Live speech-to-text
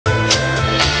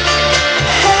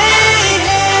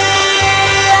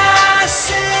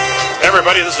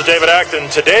Everybody, this is David Acton.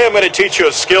 Today I'm going to teach you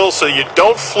a skill so you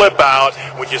don't flip out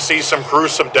when you see some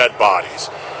gruesome dead bodies.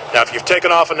 Now, if you've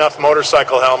taken off enough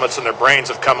motorcycle helmets and their brains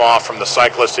have come off from the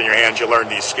cyclist in your hands, you learn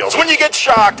these skills. When you get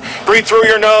shocked, breathe through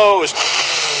your nose,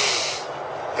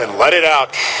 then let it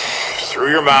out through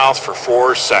your mouth for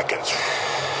 4 seconds.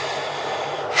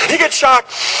 You get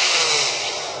shocked,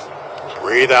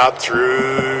 breathe out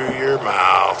through your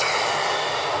mouth.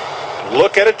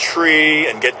 Look at a tree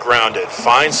and get grounded.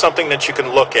 Find something that you can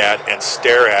look at and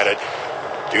stare at it.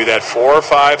 Do that 4 or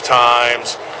 5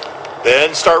 times.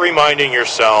 Then start reminding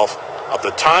yourself of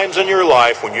the times in your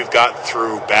life when you've gotten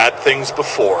through bad things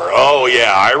before. Oh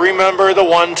yeah, I remember the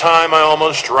one time I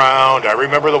almost drowned. I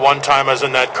remember the one time I was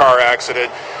in that car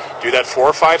accident. Do that 4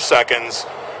 or 5 seconds.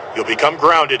 You'll become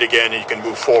grounded again and you can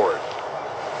move forward.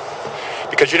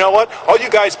 Because you know what? All you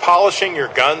guys polishing your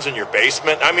guns in your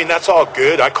basement, I mean, that's all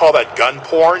good. I call that gun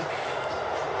porn.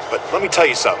 But let me tell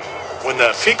you something. When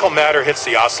the fecal matter hits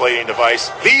the oscillating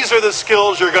device, these are the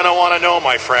skills you're going to want to know,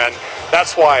 my friend.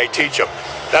 That's why I teach them.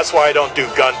 That's why I don't do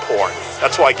gun porn.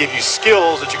 That's why I give you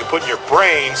skills that you can put in your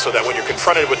brain so that when you're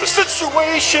confronted with the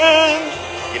situation,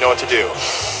 you know what to do.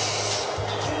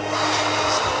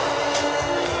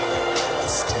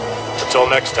 Until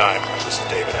next time, this is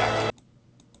David Acton.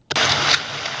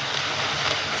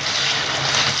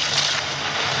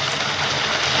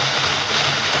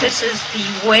 This is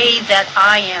the way that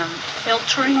I am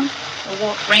filtering the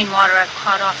rainwater I've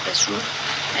caught off this roof.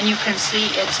 And you can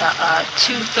see it's a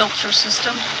 2-filter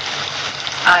system.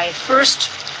 I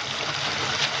first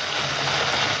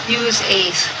use a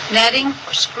netting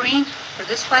or screen for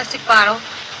this plastic bottle.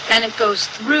 Then it goes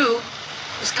through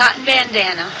this cotton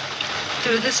bandana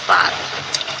through this bottle.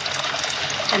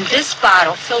 And this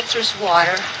bottle filters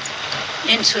water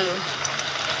into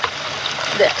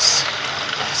this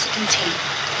container.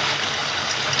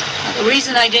 The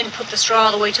reason I didn't put the straw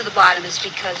all the way to the bottom is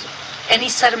because any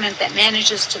sediment that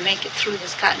manages to make it through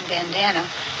this cotton bandana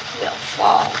will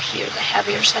fall here, the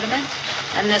heavier sediment,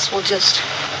 and this will just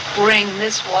bring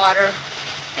this water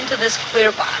into this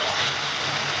clear bottle.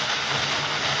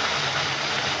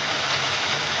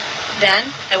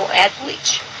 Then I will add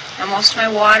bleach. Now most of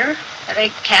my water that I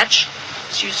catch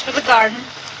is used for the garden,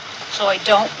 so I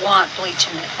don't want bleach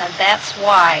in it, and that's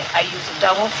why I use a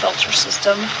double filter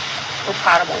system for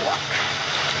potable water.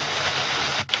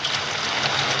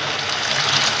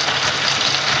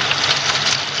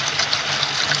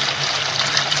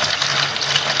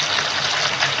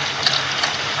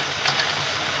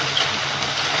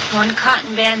 One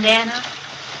cotton bandana,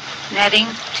 netting,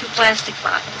 2 plastic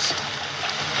bottles,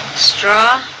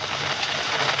 straw,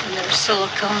 and there's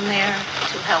silicone there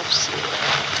to help seal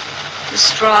it. The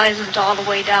straw isn't all the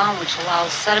way down, which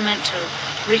allows sediment to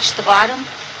reach the bottom.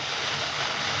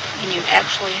 And you're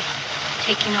actually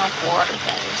taking off water,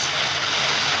 that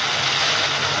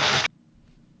is.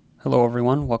 Hello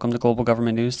everyone, welcome to Global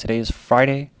Government News. Today is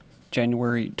Friday,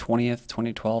 January 20th,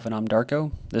 2012, and I'm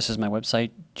Darko. This is my website,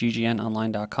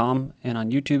 ggnonline.com, and on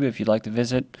YouTube, if you'd like to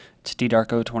visit, it's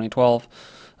ddarko2012.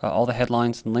 All the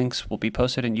headlines and links will be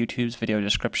posted in YouTube's video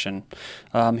description.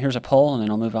 Here's a poll, and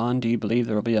then I'll move on. Do you believe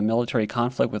there will be a military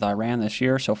conflict with Iran this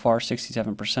year? So far,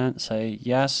 67% say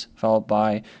yes, followed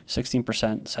by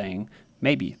 16% saying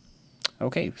maybe.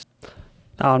 Okay.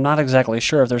 Now, I'm not exactly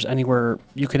sure if there's anywhere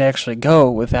you can actually go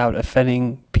without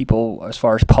offending people as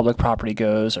far as public property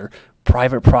goes or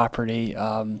private property.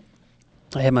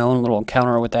 I had my own little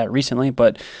encounter with that recently,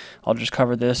 but I'll just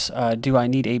cover this. Do I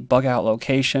need a bug-out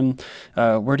location?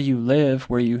 Where do you live?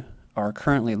 Where you are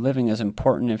currently living is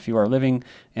important. If you are living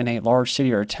in a large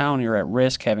city or a town, you're at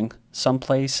risk. Having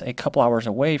someplace a couple hours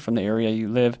away from the area you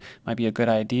live might be a good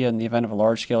idea. In the event of a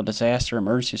large-scale disaster,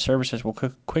 emergency services will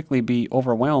quickly be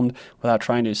overwhelmed. Without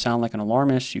trying to sound like an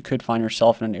alarmist, you could find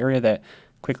yourself in an area that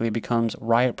quickly becomes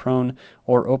riot-prone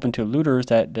or open to looters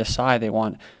that decide they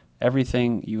want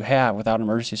everything you have. Without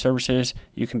emergency services,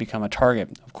 you can become a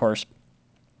target. Of course,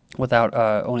 without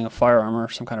owning a firearm or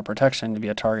some kind of protection, to be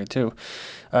a target too.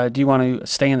 Do you want to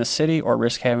stay in the city or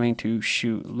risk having to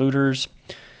shoot looters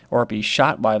or be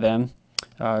shot by them?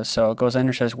 So it goes in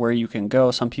and says where you can go.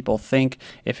 Some people think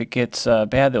if it gets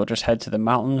bad, they'll just head to the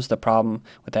mountains. The problem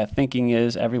with that thinking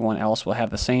is everyone else will have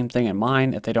the same thing in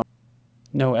mind. If they don't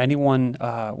know anyone,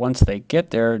 once they get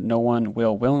there, no one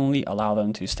will willingly allow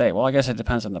them to stay. Well, I guess it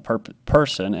depends on the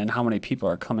person and how many people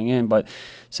are coming in, but it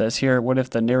says here, what if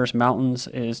the nearest mountains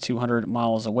is 200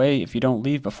 miles away? If you don't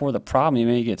leave before the problem, you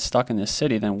may get stuck in this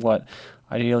city. Then what?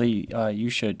 Ideally, you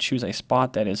should choose a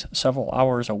spot that is several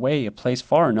hours away, a place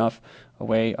far enough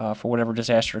away for whatever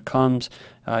disaster comes.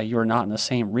 You are not in the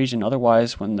same region.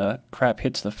 Otherwise, when the crap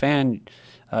hits the fan,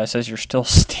 it says you're still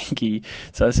stinky.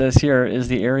 So it says here, is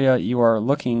the area you are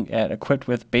looking at equipped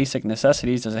with basic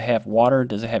necessities? Does it have water?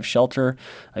 Does it have shelter?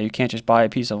 You can't just buy a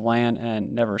piece of land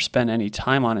and never spend any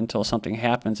time on it until something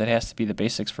happens. It has to be the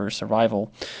basics for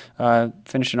survival.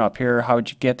 Finishing up here, how would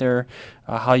you get there?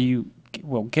 How you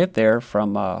will get there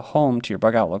from home to your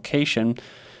bug out location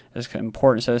is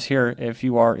important. It says here, if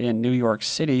you are in New York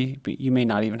City, but you may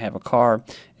not even have a car.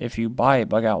 If you buy a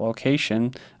bug out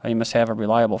location, you must have a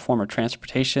reliable form of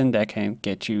transportation that can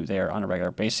get you there on a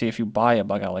regular basis. If you buy a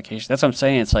bug out location, that's what I'm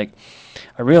saying. It's like,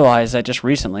 I realized that just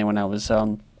recently when I was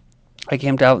I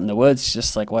camped out in the woods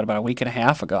just like, what, about a week and a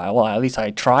half ago. Well, at least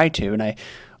I tried to, and I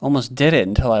almost did it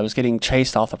until I was getting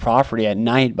chased off the property at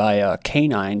night by a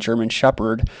canine German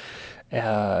Shepherd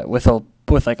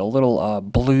with like a little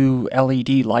blue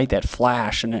LED light that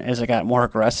flashed, and as it got more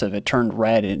aggressive, it turned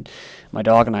red, and my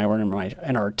dog and I were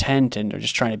in our tent, and they're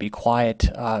just trying to be quiet.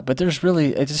 But there's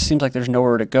really, it just seems like there's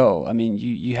nowhere to go. I mean,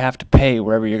 you have to pay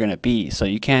wherever you're going to be, so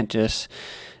you can't just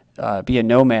be a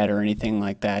nomad or anything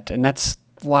like that. And that's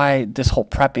why this whole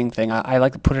prepping thing, I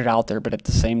like to put it out there, but at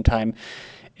the same time,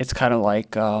 it's kind of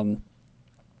like,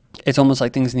 it's almost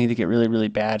like things need to get really, really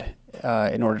bad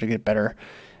in order to get better.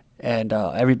 And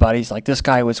everybody's like, this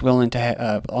guy was willing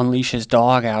to unleash his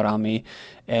dog out on me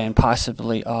and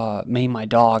possibly maim my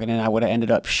dog, and then I would have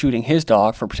ended up shooting his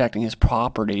dog for protecting his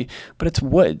property. But it's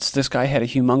woods. This guy had a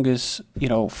humongous,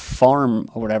 farm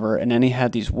or whatever, and then he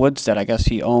had these woods that I guess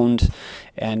he owned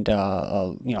and,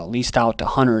 leased out to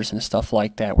hunters and stuff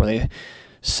like that, where they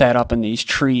sat up in these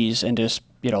trees and just,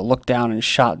 looked down and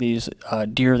shot these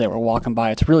deer that were walking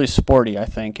by. It's really sporty, I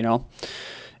think,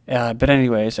 But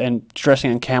anyways, and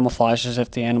dressing in camouflage as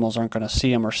if the animals aren't going to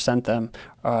see them or sense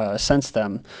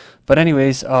them. But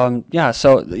anyways, yeah,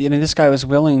 so, this guy was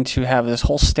willing to have this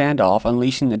whole standoff,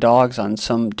 unleashing the dogs on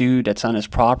some dude that's on his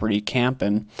property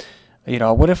camping.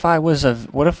 What if I was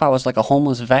like a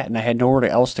homeless vet and I had nowhere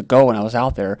else to go and I was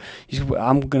out there?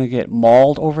 I'm going to get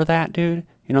mauled over that, dude.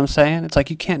 You know what I'm saying? It's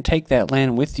like, you can't take that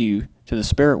land with you to the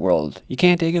spirit world. You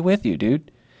can't take it with you,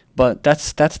 dude. But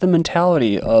that's the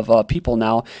mentality of people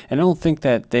now, and I don't think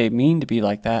that they mean to be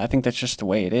like that. I think that's just the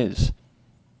way it is.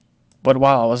 But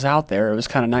while I was out there, it was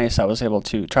kind of nice. I was able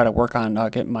to try to work on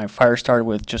getting my fire started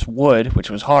with just wood, which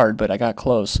was hard, but I got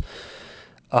close.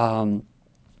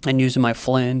 And using my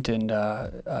flint and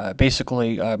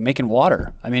basically making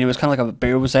water. I mean, it was kind of like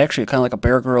it was actually kind of like a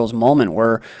Bear Grylls moment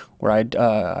where I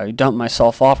dumped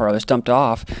myself off, or I was dumped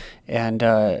off, and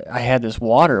I had this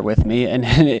water with me, and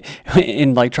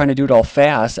in like trying to do it all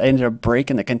fast, I ended up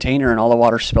breaking the container, and all the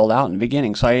water spilled out in the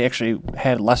beginning. So I actually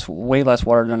had way less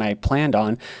water than I planned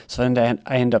on. So then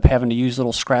I ended up having to use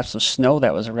little scraps of snow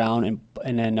that was around,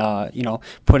 and then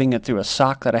putting it through a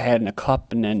sock that I had in a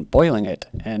cup, and then boiling it,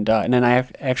 and then I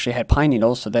actually had pine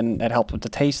needles, so then that helped with the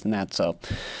taste and that. So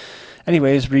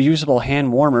anyways, reusable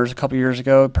hand warmers. A couple years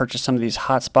ago, purchased some of these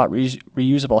hotspot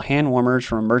reusable hand warmers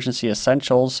from Emergency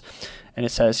Essentials. And it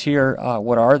says here,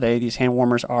 what are they? These hand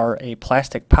warmers are a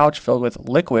plastic pouch filled with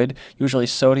liquid, usually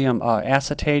sodium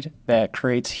acetate, that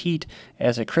creates heat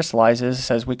as it crystallizes. It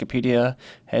says Wikipedia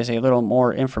has a little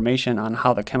more information on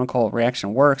how the chemical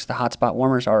reaction works. The hotspot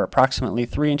warmers are approximately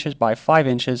 3 inches by 5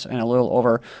 inches and a little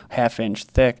over ½ inch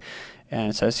thick. And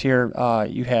it says here,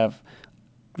 you have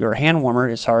your hand warmer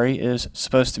is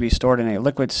supposed to be stored in a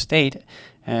liquid state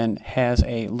and has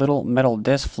a little metal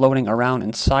disc floating around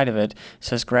inside of it. It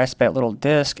says grasp that little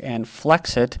disc and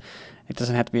flex it. It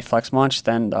doesn't have to be flexed much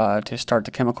then to start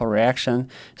the chemical reaction.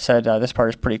 It said this part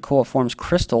is pretty cool. It forms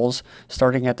crystals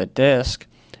starting at the disc.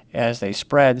 As they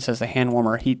spread, it says the hand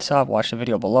warmer heats up. Watch the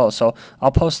video below. So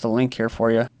I'll post the link here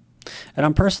for you. And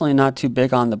I'm personally not too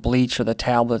big on the bleach or the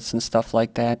tablets and stuff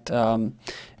like that.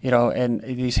 And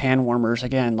these hand warmers,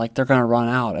 again, like, they're going to run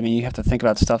out. I mean, you have to think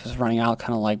about stuff as running out,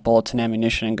 kind of like bullets and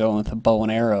ammunition, and going with a bow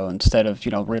and arrow instead of,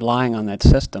 relying on that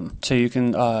system. So you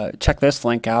can check this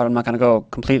link out. I'm not going to go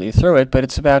completely through it, but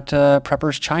it's about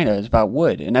Prepper's China. It's about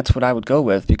wood, and that's what I would go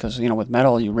with because, with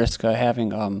metal, you risk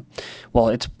having,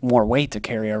 it's more weight to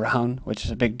carry around, which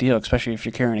is a big deal, especially if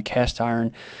you're carrying a cast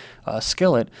iron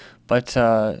skillet.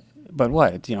 But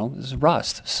what? It's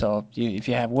rust. So if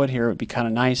you have wood here, it would be kind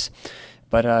of nice.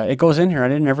 But it goes in here. I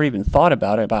didn't ever even thought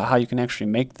about it, about how you can actually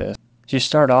make this. So you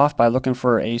start off by looking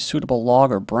for a suitable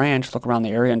log or branch. Look around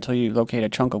the area until you locate a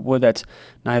chunk of wood that's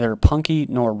neither punky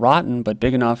nor rotten, but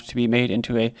big enough to be made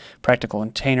into a practical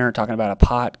container. Talking about a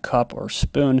pot, cup, or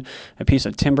spoon. A piece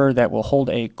of timber that will hold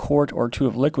a quart or two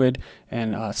of liquid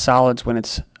and solids when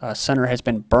its center has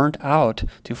been burnt out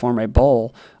to form a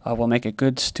bowl will make a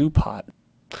good stew pot.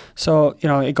 So,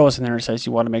 it goes in there and says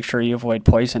you want to make sure you avoid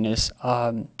poisonous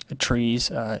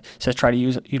trees. It says try to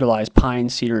utilize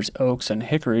pines, cedars, oaks, and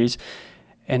hickories.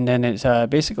 And then it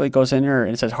basically goes in there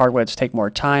and it says hardwoods take more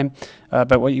time.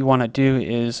 But what you want to do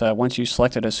is once you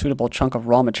selected a suitable chunk of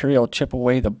raw material, chip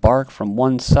away the bark from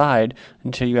one side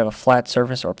until you have a flat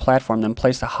surface or platform. Then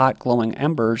place the hot glowing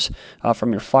embers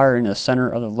from your fire in the center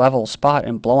of the level spot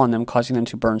and blow on them, causing them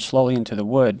to burn slowly into the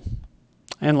wood.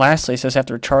 And lastly, it says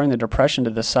after charring the depression to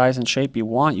the size and shape you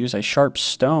want, use a sharp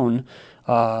stone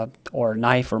or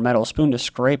knife or metal spoon to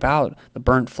scrape out the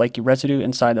burnt flaky residue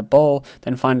inside the bowl.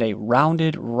 Then find a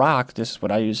rounded rock. This is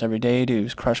what I use every day to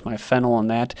crush my fennel on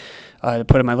that. To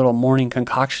put in my little morning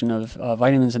concoction of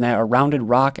vitamins in that, a rounded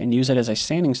rock, and use it as a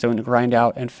sanding stone to grind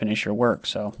out and finish your work.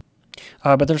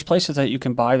 But there's places that you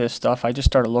can buy this stuff. I just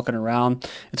started looking around.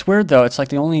 It's weird though. It's like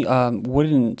the only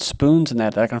wooden spoons in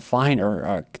that I can find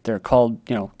are they're called,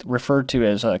 referred to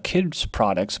as kids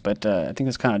products. But I think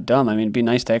it's kind of dumb. I mean, it'd be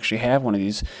nice to actually have one of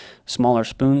these smaller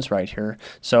spoons right here.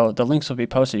 So the links will be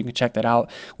posted. You can check that out.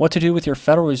 What to do with your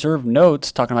Federal Reserve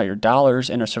notes, talking about your dollars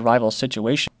in a survival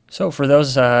situation. So for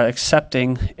those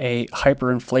accepting a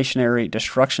hyperinflationary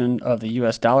destruction of the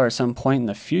U.S. dollar at some point in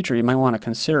the future, you might want to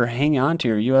consider hanging on to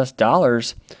your U.S.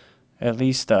 dollars, at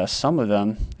least some of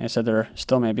them. And so there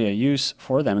still may be a use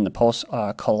for them in the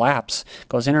post-collapse.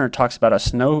 Goes in there and talks about a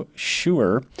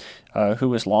snowshoer who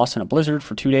was lost in a blizzard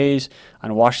for 2 days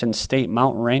on Washington State.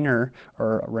 Mount Rainier,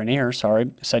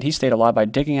 said he stayed alive by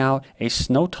digging out a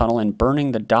snow tunnel and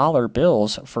burning the dollar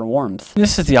bills for warmth.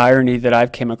 This is the irony that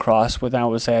I've came across when I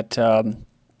was at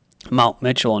Mount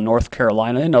Mitchell in North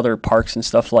Carolina and other parks and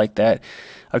stuff like that.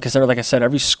 Because like I said,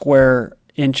 every square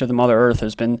inch of the Mother Earth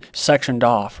has been sectioned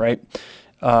off, right?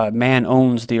 Man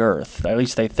owns the earth. At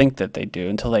least they think that they do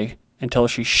until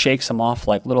she shakes them off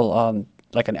like little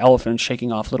like an elephant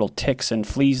shaking off little ticks and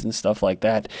fleas and stuff like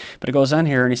that. But it goes on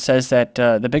here and he says that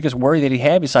the biggest worry that he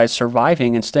had besides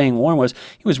surviving and staying warm was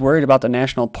he was worried about the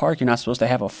national park. You're not supposed to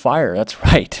have a fire. That's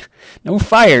right. No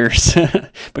fires.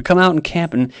 But come out and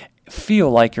camp and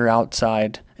feel like you're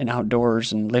outside and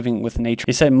outdoors and living with nature.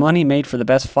 He said money made for the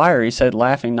best fire. He said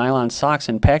laughing, nylon socks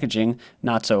and packaging,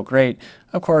 not so great.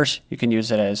 Of course, you can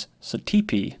use it as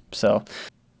teepee. So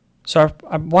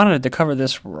I wanted to cover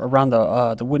this around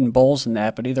the wooden bowls and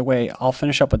that, but either way, I'll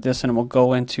finish up with this and we'll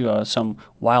go into some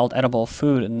wild edible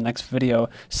food in the next video.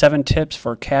 7 tips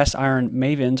for cast iron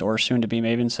Mavens, or soon to be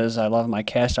Mavens. Says I love my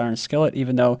cast iron skillet,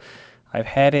 even though I've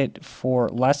had it for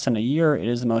less than a year. It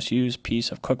is the most used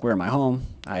piece of cookware in my home.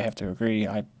 I have to agree.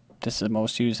 This is the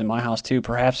most used in my house too.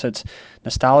 Perhaps it's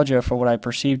nostalgia for what I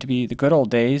perceive to be the good old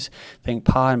days. Think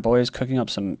Pa and boys cooking up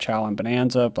some chow and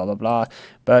bonanza, blah, blah, blah.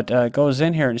 But it goes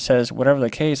in here and it says, whatever the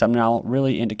case, I'm now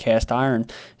really into cast iron.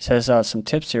 It says some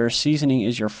tips here. Seasoning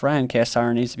is your friend. Cast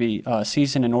iron needs to be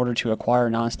seasoned in order to acquire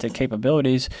nonstick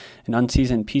capabilities. An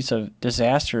unseasoned piece of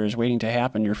disaster is waiting to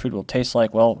happen. Your food will taste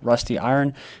like, well, rusty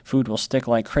iron. Food will stick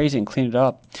like crazy, and clean it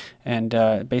up. And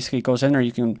basically it goes in there.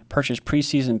 You can purchase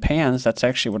pre-seasoned pans. That's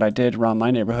actually what I did around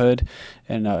my neighborhood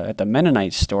and at the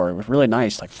Mennonite store. It was really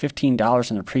nice, like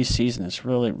 $15 in the pre-season. It's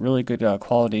really, really good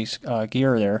quality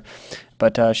gear there.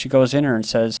 But she goes in there and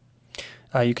says,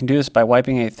 you can do this by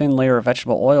wiping a thin layer of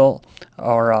vegetable oil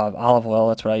or olive oil,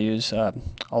 that's what I use,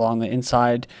 along the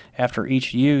inside after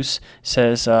each use.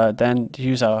 Says then to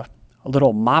use a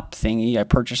little mop thingy I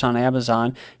purchased on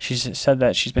Amazon. She said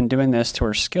that she's been doing this to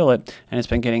her skillet and it's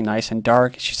been getting nice and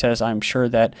dark. She says, I'm sure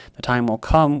that the time will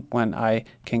come when I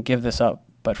can give this up.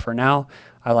 But for now,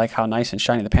 I like how nice and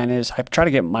shiny the pan is. I tried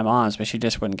to get my mom's, but she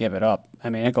just wouldn't give it up. I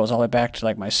mean, it goes all the way back to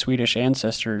like my Swedish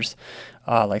ancestors,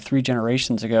 like 3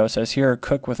 generations ago. It says here,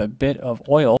 cook with a bit of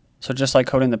oil. So just like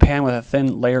coating the pan with a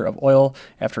thin layer of oil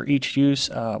after each use,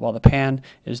 while the pan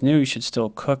is new, you should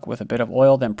still cook with a bit of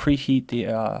oil. Then preheat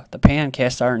the pan.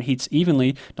 Cast iron heats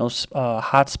evenly. No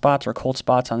hot spots or cold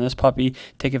spots on this puppy.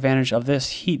 Take advantage of this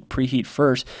heat. Preheat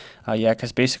first. Yeah,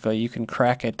 because basically you can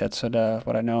crack it. That's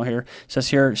what I know here. It says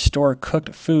here, store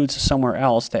cooked foods somewhere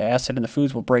else. The acid in the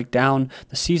foods will break down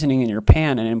the seasoning in your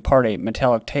pan and impart a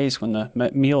metallic taste. When the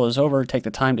meal is over, take the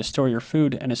time to store your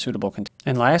food in a suitable container.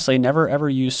 And lastly, never ever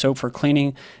use soap for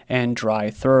cleaning and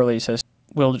dry thoroughly. It says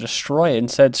will destroy it.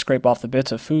 Instead, scrape off the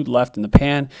bits of food left in the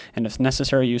pan, and if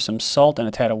necessary, use some salt and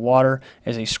a tad of water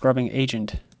as a scrubbing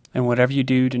agent. And whatever you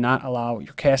do, do not allow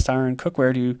your cast iron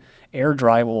cookware to air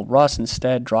dry. Will rust.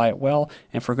 Instead, dry it well,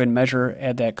 and for good measure,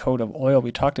 add that coat of oil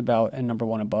we talked about in number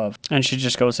 1 above. And she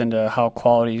just goes into how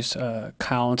qualities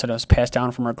count and was passed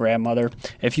down from her grandmother,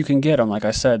 if you can get them, like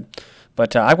I said.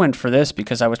 But I went for this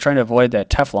because I was trying to avoid that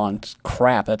Teflon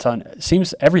crap that's on. It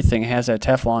seems everything has that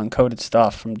Teflon coated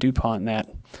stuff from DuPont and that,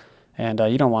 and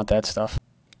you don't want that stuff.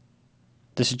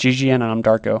 This is GGN and I'm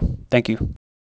Darko. Thank you.